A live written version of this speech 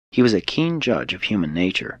He was a keen judge of human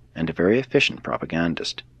nature and a very efficient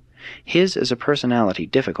propagandist. His is a personality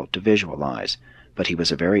difficult to visualize, but he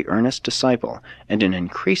was a very earnest disciple and an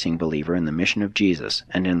increasing believer in the mission of Jesus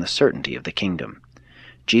and in the certainty of the kingdom.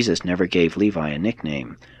 Jesus never gave Levi a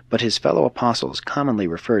nickname, but his fellow apostles commonly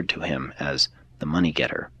referred to him as the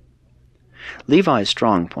money-getter. Levi's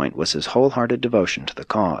strong point was his wholehearted devotion to the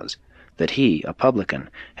cause. That he, a publican,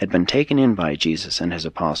 had been taken in by Jesus and his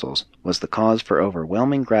apostles was the cause for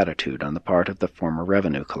overwhelming gratitude on the part of the former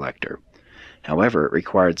revenue collector. However, it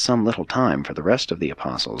required some little time for the rest of the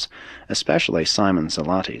apostles, especially Simon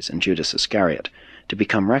Zelotes and Judas Iscariot, to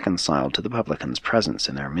become reconciled to the publican's presence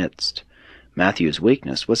in their midst. Matthew's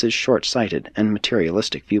weakness was his short-sighted and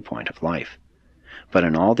materialistic viewpoint of life. But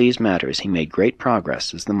in all these matters he made great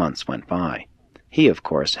progress as the months went by. He, of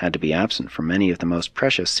course, had to be absent from many of the most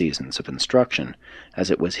precious seasons of instruction,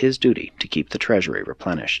 as it was his duty to keep the treasury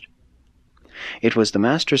replenished. It was the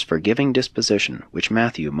Master's forgiving disposition which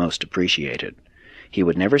Matthew most appreciated. He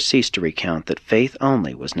would never cease to recount that faith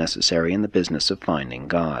only was necessary in the business of finding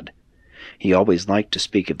God. He always liked to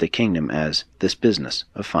speak of the kingdom as this business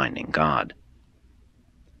of finding God.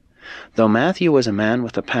 Though Matthew was a man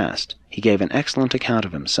with a past, he gave an excellent account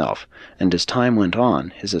of himself, and as time went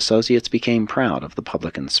on, his associates became proud of the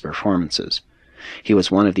publican's performances. He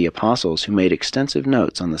was one of the apostles who made extensive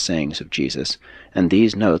notes on the sayings of Jesus, and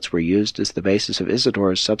these notes were used as the basis of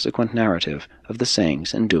Isidore's subsequent narrative of the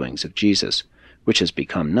sayings and doings of Jesus, which has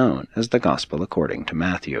become known as the Gospel according to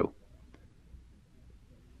Matthew.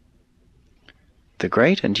 The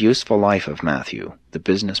great and useful life of Matthew, the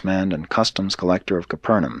businessman and customs collector of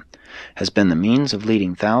Capernaum, has been the means of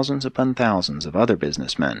leading thousands upon thousands of other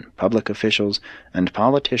businessmen, public officials, and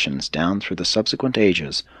politicians down through the subsequent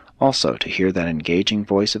ages also to hear that engaging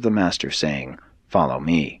voice of the Master saying, "Follow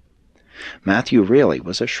me." Matthew really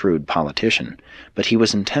was a shrewd politician, but he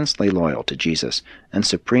was intensely loyal to Jesus and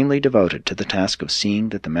supremely devoted to the task of seeing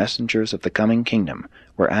that the messengers of the coming kingdom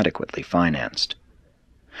were adequately financed.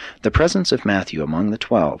 The presence of Matthew among the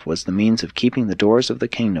 12 was the means of keeping the doors of the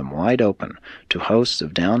kingdom wide open to hosts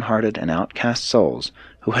of downhearted and outcast souls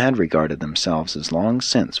who had regarded themselves as long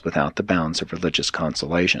since without the bounds of religious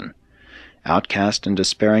consolation. Outcast and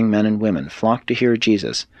despairing men and women flocked to hear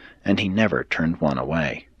Jesus, and he never turned one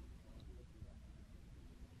away.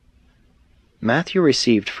 Matthew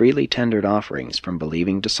received freely tendered offerings from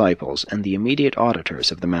believing disciples and the immediate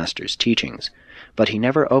auditors of the Master's teachings, but he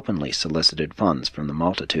never openly solicited funds from the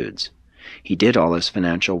multitudes. He did all his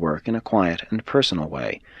financial work in a quiet and personal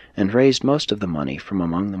way, and raised most of the money from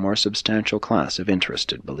among the more substantial class of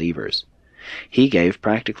interested believers. He gave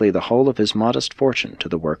practically the whole of his modest fortune to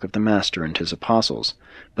the work of the Master and his apostles,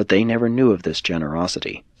 but they never knew of this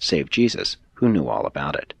generosity, save Jesus, who knew all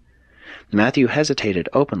about it. Matthew hesitated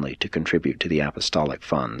openly to contribute to the apostolic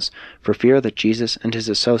funds, for fear that Jesus and his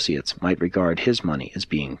associates might regard his money as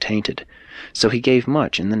being tainted, so he gave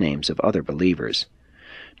much in the names of other believers.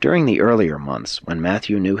 During the earlier months, when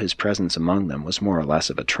Matthew knew his presence among them was more or less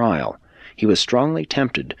of a trial, he was strongly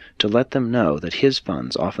tempted to let them know that his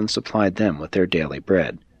funds often supplied them with their daily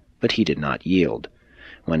bread, but he did not yield.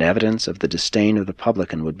 When evidence of the disdain of the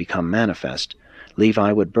publican would become manifest,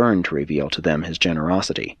 Levi would burn to reveal to them his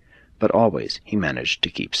generosity, but always he managed to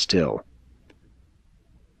keep still.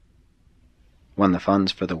 When the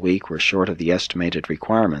funds for the week were short of the estimated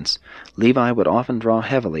requirements, Levi would often draw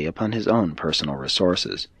heavily upon his own personal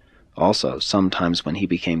resources. Also, sometimes when he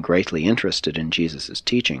became greatly interested in Jesus'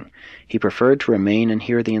 teaching, he preferred to remain and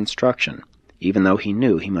hear the instruction, even though he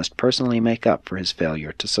knew he must personally make up for his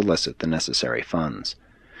failure to solicit the necessary funds.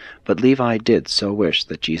 But Levi did so wish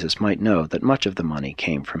that Jesus might know that much of the money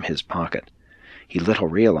came from his pocket. He little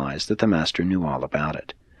realized that the Master knew all about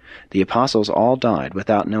it. The apostles all died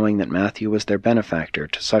without knowing that Matthew was their benefactor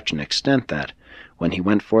to such an extent that, when he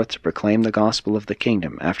went forth to proclaim the gospel of the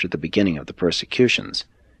kingdom after the beginning of the persecutions,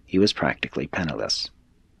 he was practically penniless.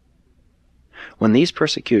 When these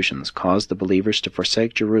persecutions caused the believers to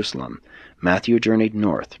forsake Jerusalem, Matthew journeyed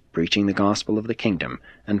north, preaching the gospel of the kingdom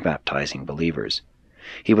and baptizing believers.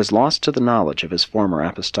 He was lost to the knowledge of his former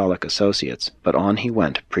apostolic associates, but on he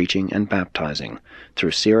went preaching and baptizing,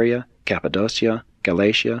 through Syria, Cappadocia,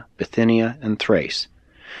 Galatia, Bithynia, and Thrace.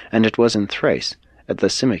 And it was in Thrace, at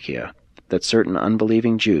Lysimachia, that certain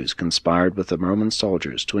unbelieving Jews conspired with the Roman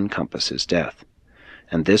soldiers to encompass his death.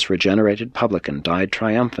 And this regenerated publican died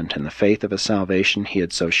triumphant in the faith of a salvation he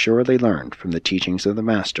had so surely learned from the teachings of the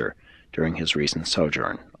Master during his recent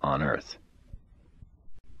sojourn on earth.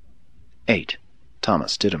 8.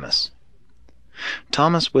 Thomas Didymus.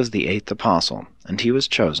 Thomas was the 8th apostle, and he was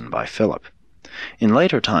chosen by Philip. In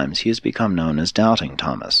later times he has become known as Doubting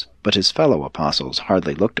Thomas, but his fellow apostles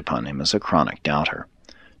hardly looked upon him as a chronic doubter.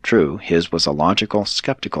 True, his was a logical,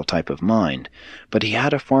 skeptical type of mind, but he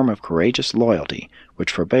had a form of courageous loyalty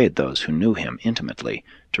which forbade those who knew him intimately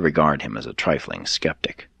to regard him as a trifling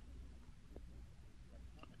skeptic.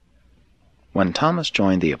 When Thomas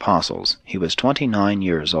joined the apostles, he was 29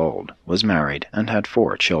 years old, was married, and had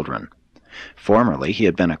 4 children. Formerly he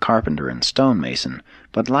had been a carpenter and stonemason,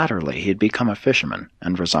 but latterly he had become a fisherman,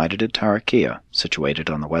 and resided at Tarichaea, situated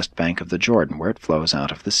on the west bank of the Jordan where it flows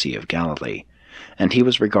out of the Sea of Galilee, and he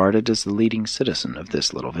was regarded as the leading citizen of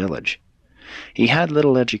this little village. He had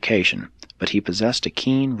little education, but he possessed a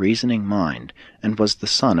keen, reasoning mind, and was the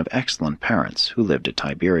son of excellent parents who lived at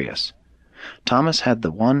Tiberias. Thomas had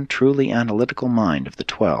the one truly analytical mind of the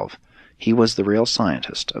 12. He was the real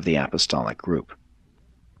scientist of the apostolic group.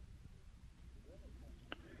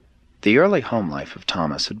 The early home life of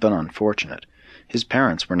Thomas had been unfortunate. His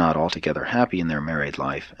parents were not altogether happy in their married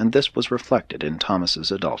life, and this was reflected in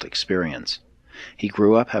Thomas's adult experience. He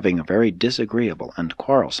grew up having a very disagreeable and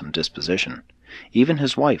quarrelsome disposition. Even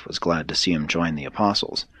his wife was glad to see him join the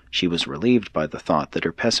apostles. She was relieved by the thought that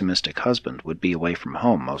her pessimistic husband would be away from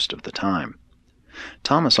home most of the time.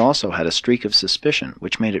 Thomas also had a streak of suspicion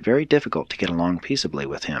which made it very difficult to get along peaceably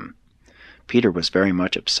with him. Peter was very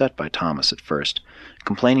much upset by Thomas at first,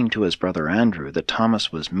 complaining to his brother Andrew that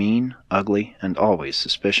Thomas was mean, ugly, and always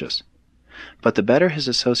suspicious. But the better his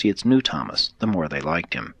associates knew Thomas, the more they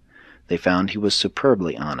liked him. They found he was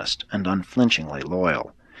superbly honest and unflinchingly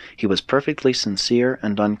loyal. He was perfectly sincere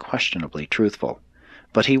and unquestionably truthful.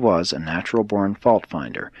 But he was a natural-born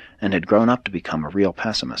fault-finder, and had grown up to become a real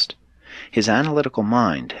pessimist. His analytical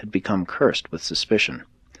mind had become cursed with suspicion.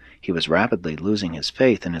 He was rapidly losing his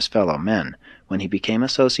faith in his fellow men when he became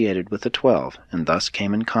associated with the 12, and thus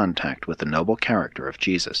came in contact with the noble character of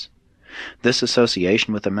Jesus. This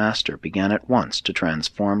association with the Master began at once to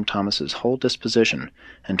transform Thomas's whole disposition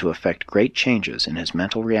and to effect great changes in his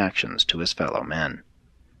mental reactions to his fellow men.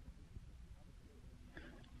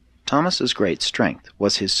 Thomas's great strength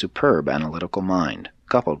was his superb analytical mind,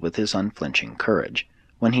 coupled with his unflinching courage,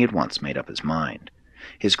 when he had once made up his mind.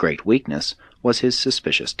 His great weakness was his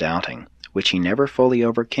suspicious doubting, which he never fully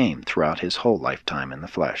overcame throughout his whole lifetime in the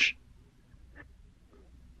flesh.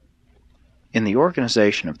 In the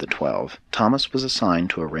organization of the 12, Thomas was assigned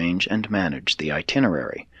to arrange and manage the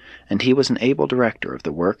itinerary, and he was an able director of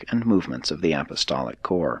the work and movements of the apostolic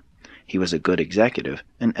corps. He was a good executive,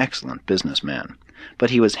 an excellent businessman, but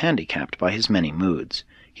he was handicapped by his many moods.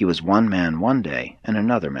 He was one man one day and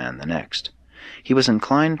another man the next. He was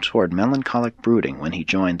inclined toward melancholic brooding when he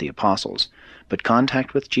joined the apostles, but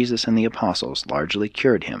contact with Jesus and the apostles largely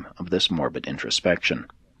cured him of this morbid introspection.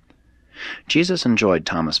 Jesus enjoyed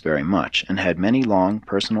Thomas very much, and had many long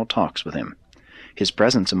personal talks with him. His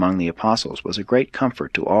presence among the apostles was a great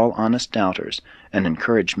comfort to all honest doubters, and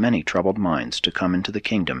encouraged many troubled minds to come into the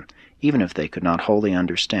kingdom, even if they could not wholly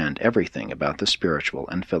understand everything about the spiritual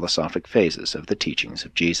and philosophic phases of the teachings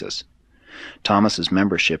of Jesus. Thomas's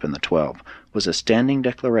membership in the 12 was a standing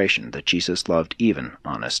declaration that Jesus loved even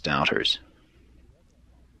honest doubters.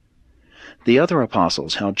 The other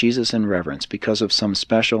apostles held Jesus in reverence because of some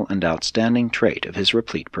special and outstanding trait of his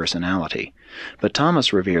replete personality, but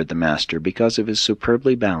Thomas revered the Master because of his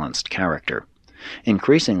superbly balanced character.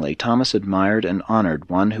 Increasingly, Thomas admired and honored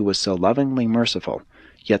one who was so lovingly merciful,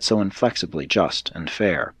 yet so inflexibly just and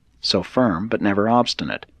fair, so firm but never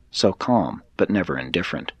obstinate, so calm but never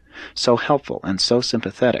indifferent, so helpful and so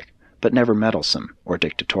sympathetic, but never meddlesome or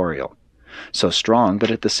dictatorial, so strong but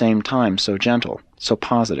at the same time so gentle, so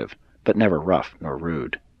positive, but never rough nor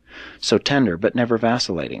rude, so tender but never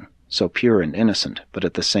vacillating, so pure and innocent, but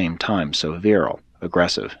at the same time so virile,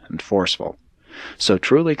 aggressive, and forceful, so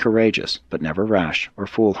truly courageous, but never rash or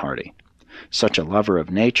foolhardy, such a lover of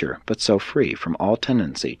nature, but so free from all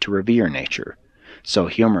tendency to revere nature, so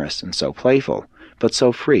humorous and so playful, but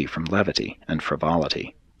so free from levity and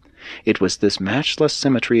frivolity. It was this matchless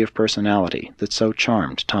symmetry of personality that so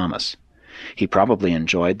charmed Thomas. He probably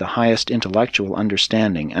enjoyed the highest intellectual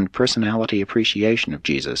understanding and personality appreciation of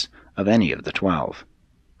Jesus of any of the 12.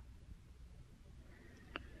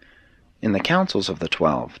 In the councils of the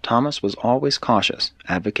 12, Thomas was always cautious,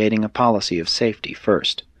 advocating a policy of safety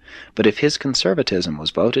first. But if his conservatism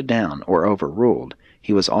was voted down or overruled,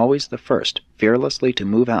 he was always the first fearlessly to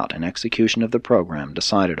move out in execution of the program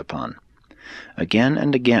decided upon. Again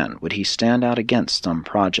and again would he stand out against some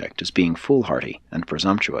project as being foolhardy and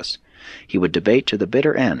presumptuous. He would debate to the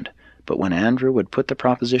bitter end, but when Andrew would put the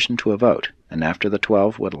proposition to a vote, and after the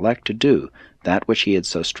 12 would elect to do that which he had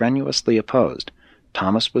so strenuously opposed,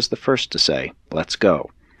 Thomas was the first to say, "Let's go."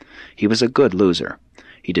 He was a good loser.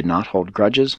 He did not hold grudges,